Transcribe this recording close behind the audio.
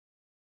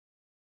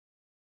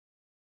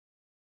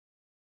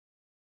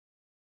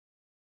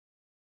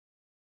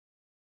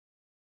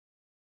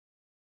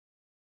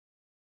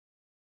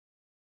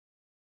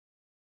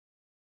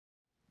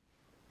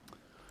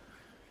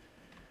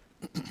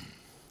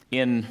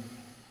In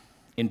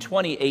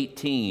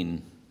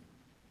 2018,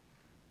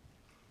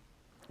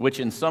 which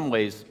in some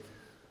ways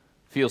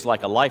feels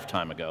like a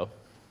lifetime ago,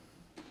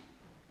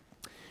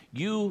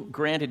 you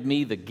granted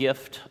me the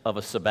gift of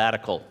a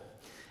sabbatical,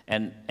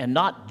 and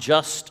not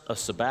just a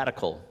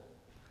sabbatical,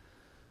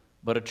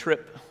 but a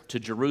trip to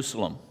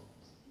Jerusalem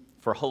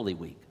for Holy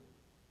Week.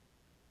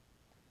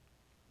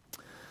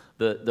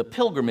 The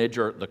pilgrimage,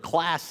 or the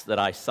class that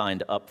I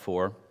signed up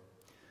for,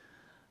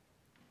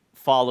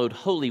 followed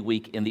Holy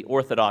Week in the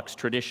Orthodox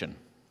tradition.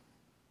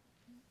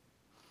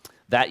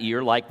 That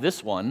year, like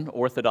this one,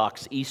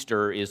 Orthodox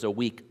Easter is a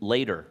week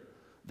later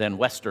than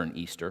Western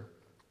Easter.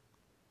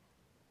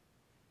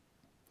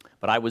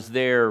 But I was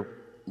there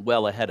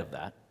well ahead of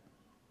that.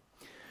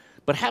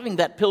 But having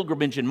that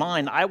pilgrimage in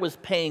mind, I was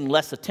paying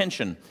less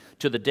attention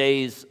to the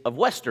days of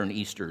Western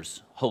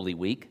Easter's Holy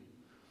Week.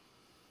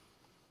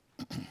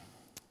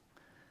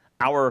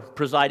 Our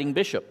presiding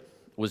bishop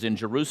was in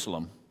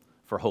Jerusalem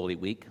for Holy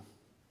Week,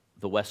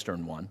 the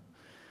Western one.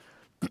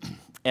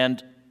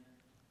 And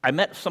I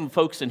met some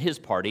folks in his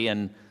party,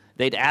 and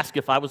they'd ask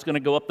if I was going to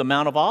go up the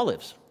Mount of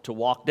Olives to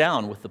walk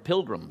down with the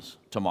pilgrims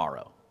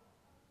tomorrow,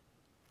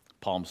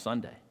 Palm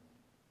Sunday.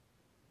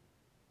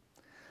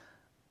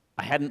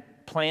 I hadn't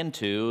planned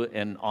to,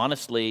 and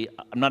honestly,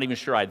 I'm not even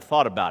sure I'd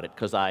thought about it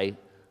because I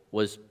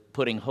was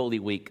putting Holy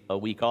Week a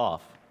week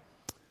off.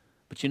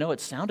 But you know, it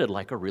sounded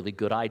like a really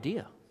good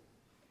idea.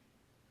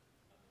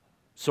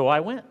 So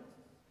I went.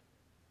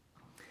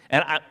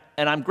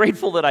 And I'm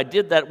grateful that I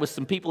did that with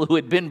some people who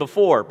had been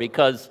before,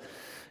 because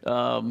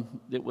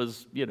it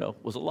was,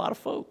 was a lot of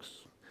folks.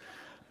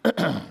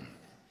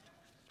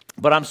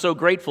 But I'm so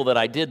grateful that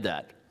I did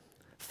that.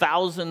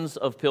 Thousands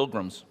of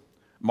pilgrims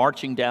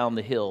marching down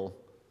the hill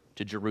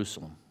to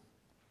Jerusalem.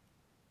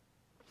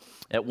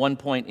 At one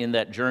point in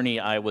that journey,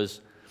 I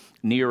was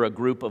near a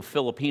group of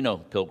Filipino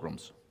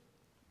pilgrims.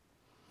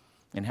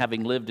 And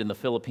having lived in the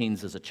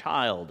Philippines as a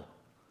child,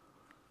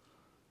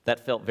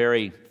 that felt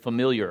very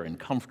familiar and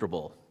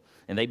comfortable.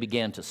 And they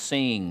began to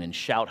sing and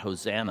shout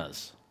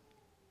hosannas.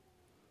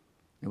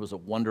 It was a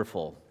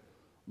wonderful,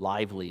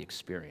 lively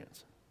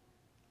experience.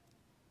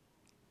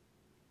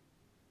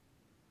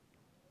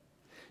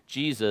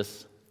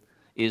 Jesus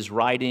is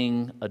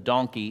riding a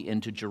donkey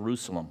into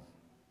Jerusalem,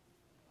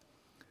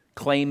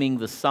 claiming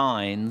the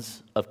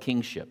signs of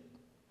kingship.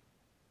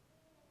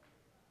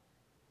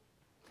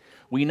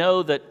 We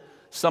know that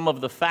some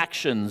of the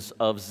factions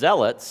of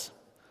zealots,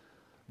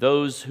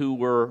 those who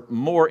were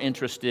more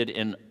interested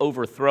in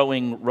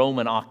overthrowing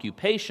Roman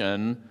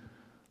occupation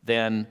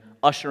than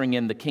ushering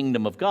in the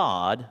kingdom of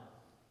God,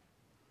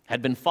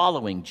 had been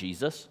following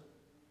Jesus.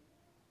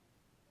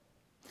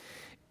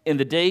 In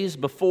the days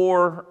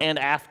before and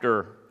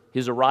after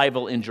his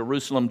arrival in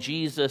Jerusalem,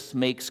 Jesus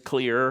makes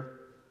clear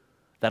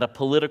that a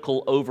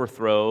political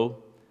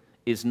overthrow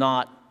is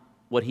not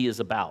what he is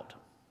about.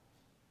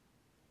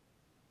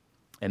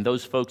 And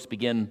those folks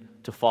begin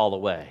to fall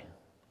away.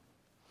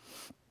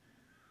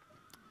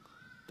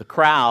 The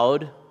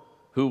crowd,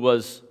 who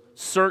was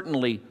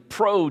certainly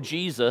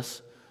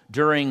pro-Jesus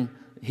during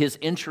his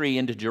entry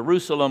into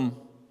Jerusalem,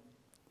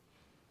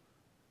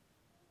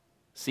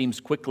 seems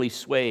quickly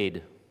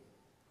swayed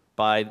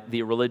by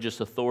the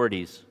religious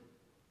authorities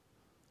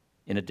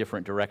in a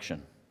different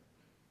direction.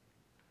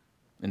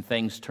 And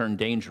things turn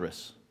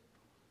dangerous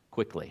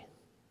quickly.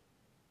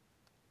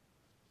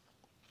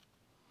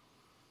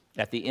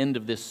 At the end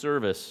of this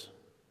service,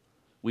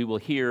 we will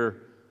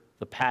hear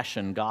the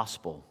Passion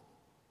Gospel.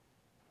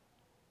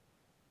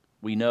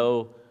 We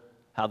know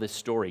how this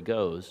story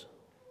goes.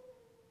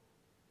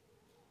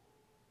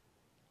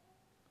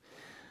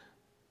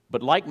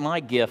 But like my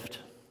gift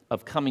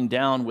of coming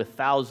down with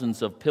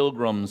thousands of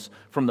pilgrims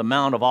from the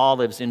Mount of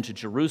Olives into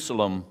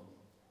Jerusalem,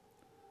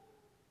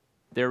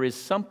 there is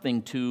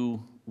something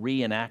to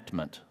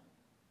reenactment.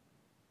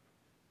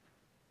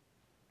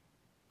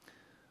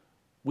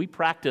 We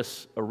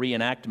practice a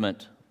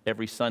reenactment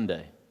every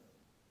Sunday.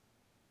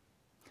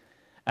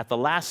 At the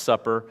Last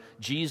Supper,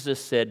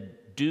 Jesus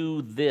said,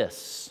 "Do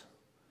this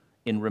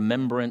in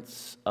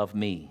remembrance of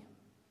me."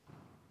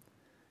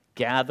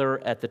 Gather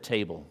at the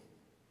table.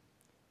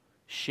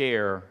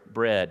 Share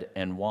bread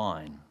and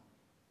wine.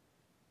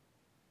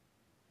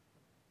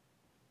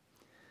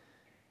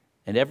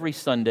 And every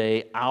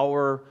Sunday,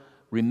 our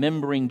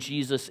remembering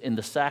Jesus in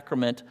the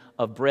sacrament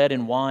of bread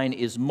and wine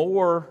is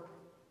more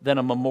than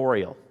a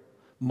memorial,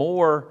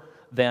 more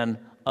than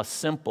a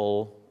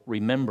simple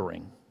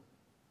remembering.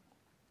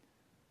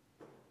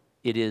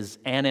 It is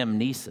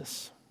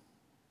anamnesis.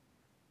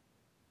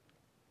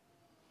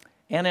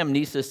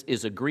 Anamnesis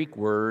is a Greek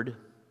word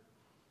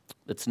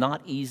that's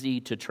not easy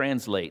to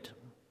translate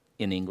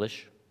in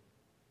English.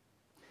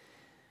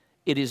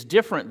 It is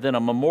different than a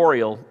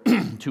memorial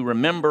to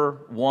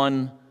remember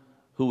one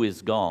who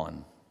is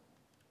gone.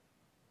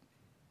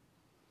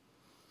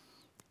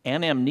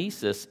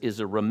 Anamnesis is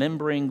a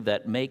remembering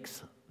that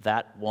makes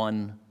that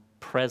one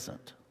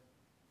present.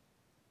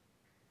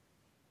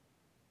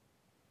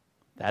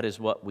 That is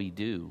what we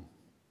do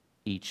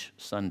each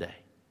Sunday.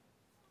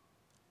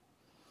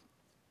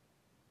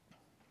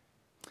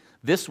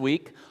 This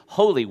week,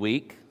 Holy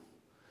Week,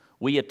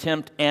 we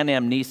attempt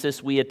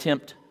anamnesis, we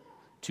attempt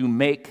to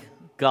make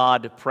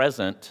God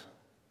present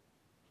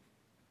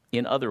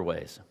in other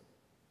ways.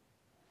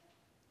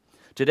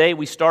 Today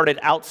we started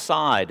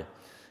outside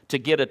to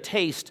get a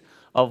taste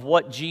of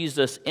what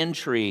Jesus'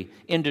 entry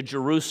into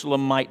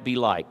Jerusalem might be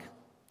like.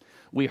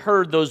 We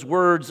heard those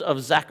words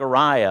of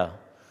Zechariah,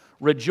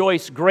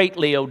 "Rejoice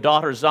greatly, O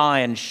daughter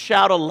Zion,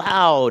 shout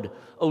aloud,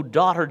 O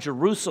daughter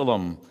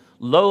Jerusalem,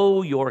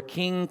 lo, your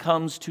king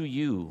comes to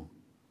you,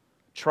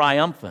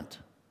 triumphant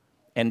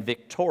and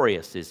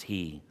victorious is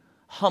he,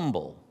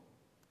 humble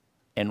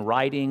and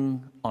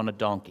riding on a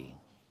donkey."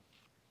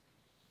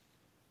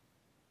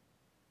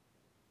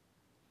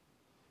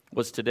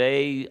 Was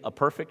today a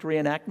perfect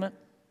reenactment?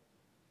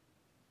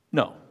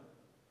 No.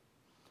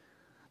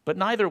 But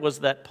neither was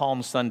that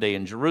Palm Sunday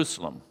in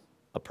Jerusalem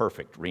a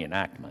perfect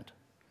reenactment.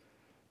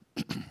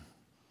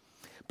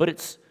 But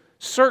it's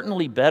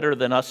certainly better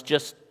than us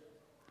just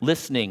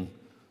listening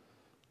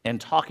and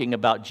talking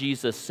about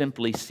Jesus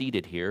simply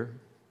seated here.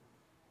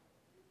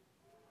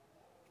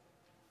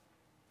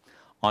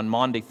 On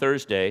Maundy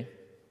Thursday,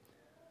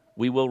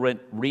 we will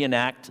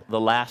reenact the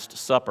Last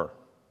Supper,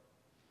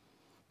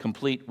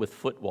 complete with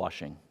foot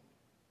washing.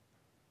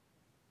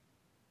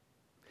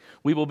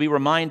 We will be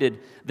reminded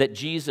that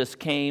Jesus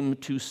came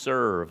to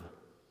serve,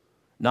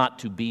 not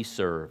to be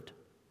served.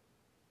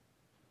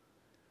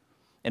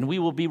 And we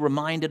will be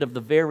reminded of the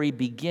very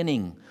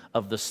beginning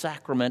of the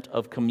sacrament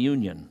of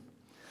communion,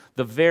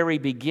 the very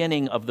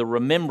beginning of the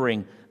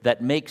remembering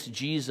that makes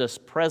Jesus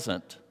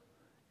present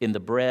in the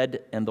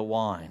bread and the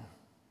wine.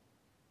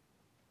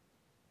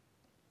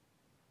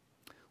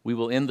 We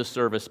will end the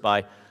service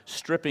by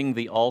stripping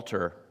the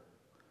altar,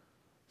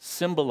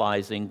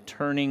 symbolizing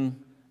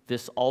turning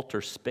this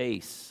altar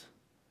space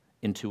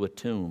into a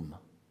tomb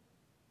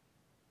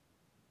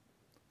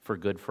for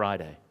Good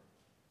Friday.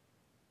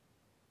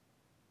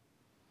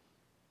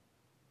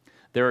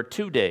 There are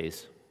 2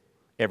 days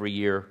every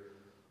year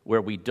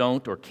where we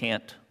don't or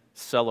can't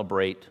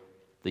celebrate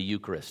the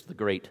Eucharist, the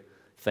great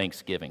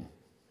Thanksgiving: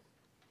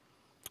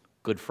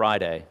 Good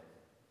Friday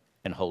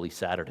and Holy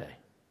Saturday.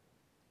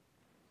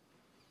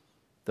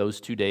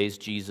 Those 2 days,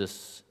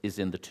 Jesus is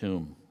in the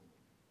tomb.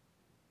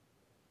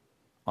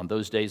 On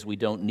those days, we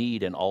don't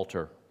need an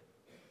altar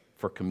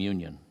for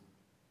communion.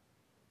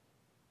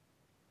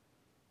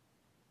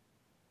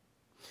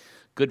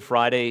 Good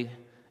Friday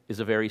is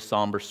a very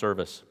somber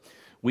service.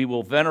 We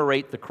will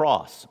venerate the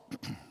cross.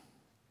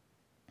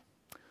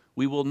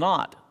 We will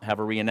not have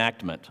a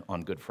reenactment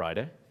on Good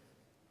Friday.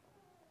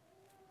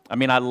 I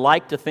mean, I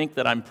like to think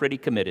that I'm pretty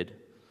committed,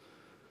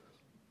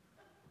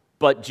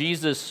 but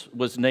Jesus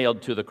was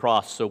nailed to the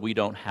cross, so we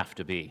don't have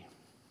to be.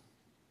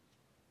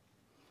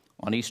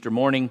 On Easter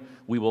morning,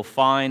 we will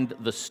find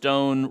the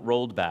stone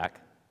rolled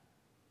back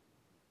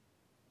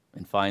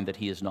and find that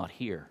he is not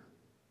here.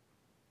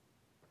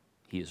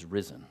 He is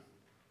risen.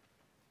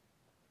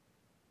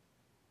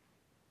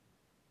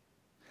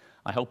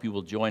 I hope you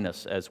will join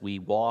us as we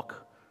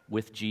walk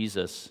with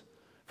Jesus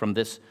from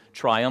this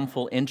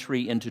triumphal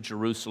entry into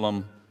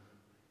Jerusalem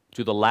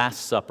to the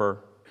Last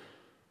Supper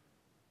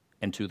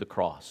and to the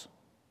cross.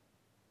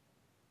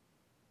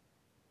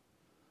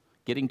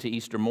 Getting to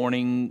Easter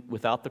morning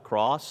without the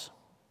cross,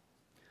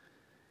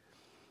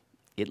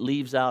 it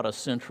leaves out a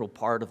central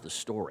part of the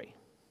story.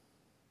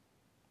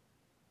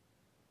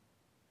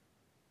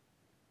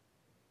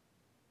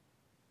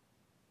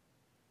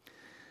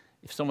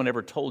 If someone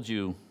ever told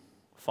you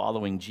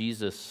following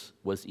Jesus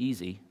was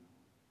easy,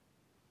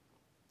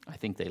 I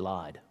think they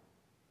lied.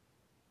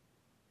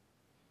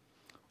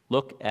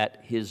 Look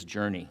at his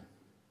journey.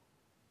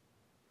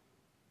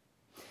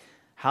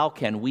 How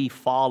can we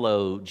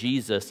follow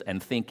Jesus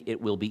and think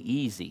it will be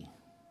easy?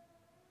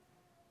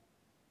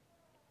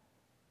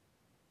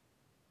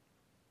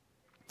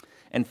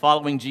 And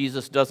following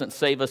Jesus doesn't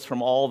save us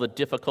from all the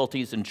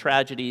difficulties and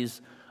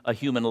tragedies a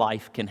human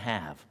life can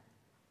have.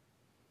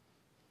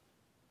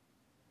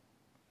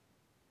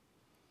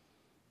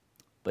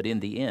 But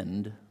in the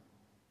end,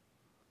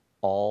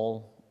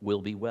 all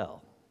will be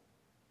well.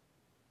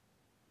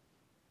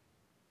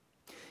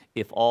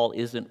 If all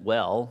isn't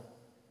well,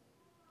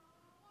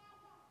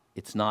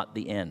 it's not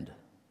the end.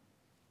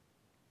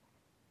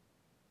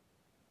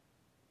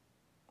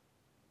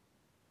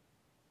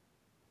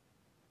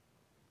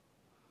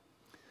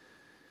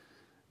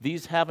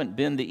 These haven't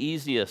been the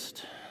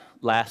easiest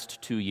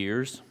last 2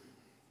 years.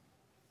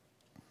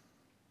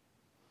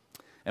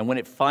 And when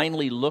it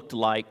finally looked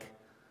like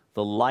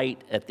the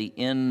light at the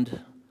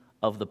end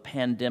of the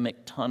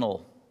pandemic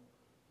tunnel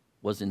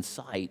was in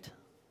sight,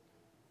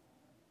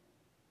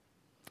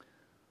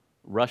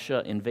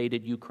 Russia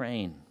invaded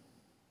Ukraine.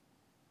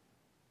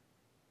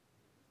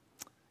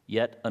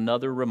 Yet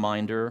another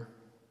reminder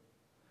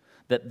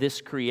that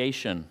this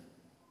creation,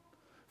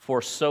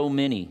 for so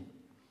many,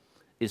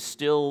 is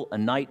still a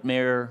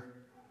nightmare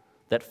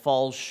that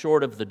falls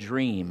short of the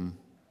dream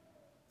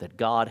that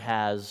God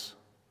has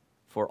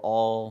for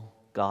all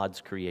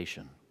God's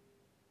creation.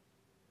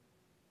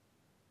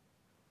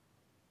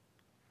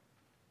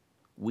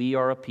 We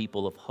are a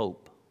people of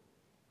hope.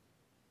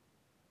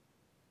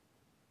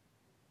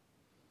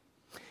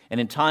 And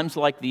in times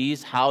like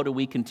these, how do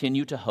we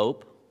continue to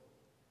hope?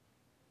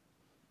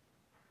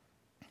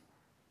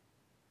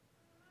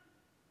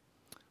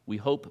 We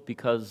hope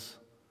because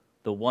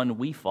the one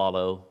we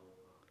follow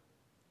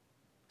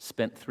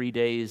spent 3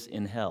 days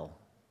in hell,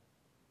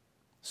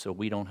 so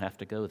we don't have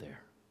to go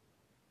there.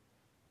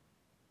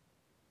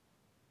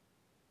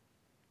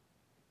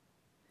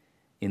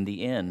 In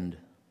the end,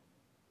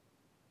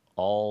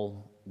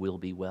 all will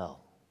be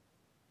well.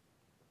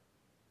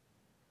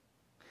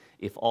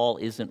 If all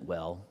isn't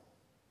well,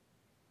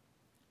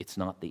 it's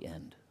not the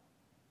end.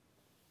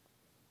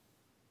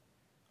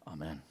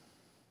 Amen.